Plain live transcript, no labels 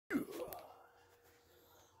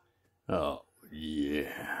Oh,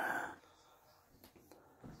 yeah.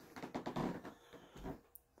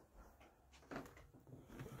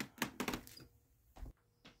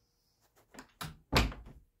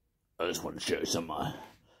 I just want to show you some of my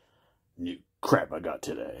new crap I got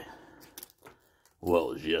today.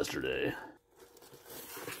 Well, it was yesterday.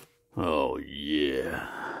 Oh, yeah.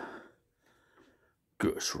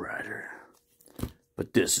 Ghost Rider.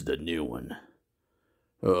 But this is the new one.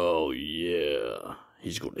 Oh, yeah.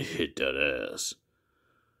 He's going to hit that ass.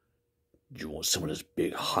 You want some of this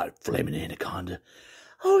big, hot, flaming anaconda?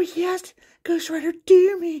 Oh, yes. Ghost Rider,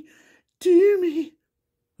 do me. Do me.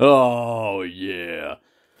 Oh, yeah.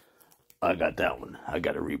 I got that one. I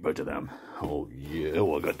got a rebirth of them. Oh, yeah.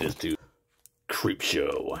 Oh, I got this, too. Creep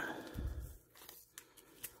Show.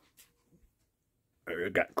 I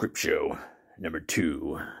got Creep Show. Number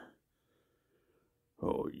 2.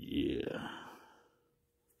 Oh, yeah.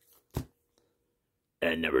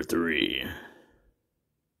 And number 3.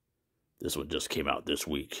 This one just came out this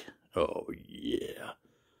week. Oh, yeah.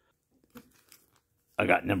 I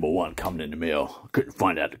got number 1 coming in the mail. Couldn't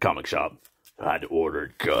find it at the comic shop. I had to order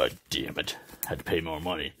it. God damn it. Had to pay more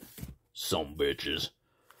money. Some bitches.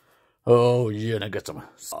 Oh, yeah, and I got some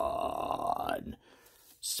Spawn.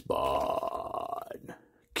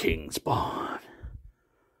 King Spawn.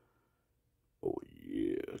 Oh,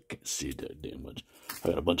 yeah. Can't see that damn much. I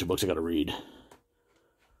got a bunch of books I gotta read.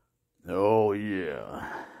 Oh,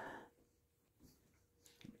 yeah.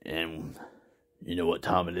 And you know what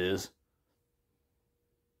time it is?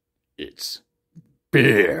 It's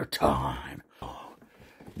beer time. Oh,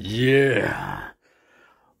 yeah.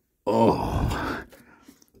 Oh.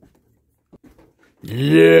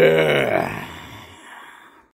 Yeah.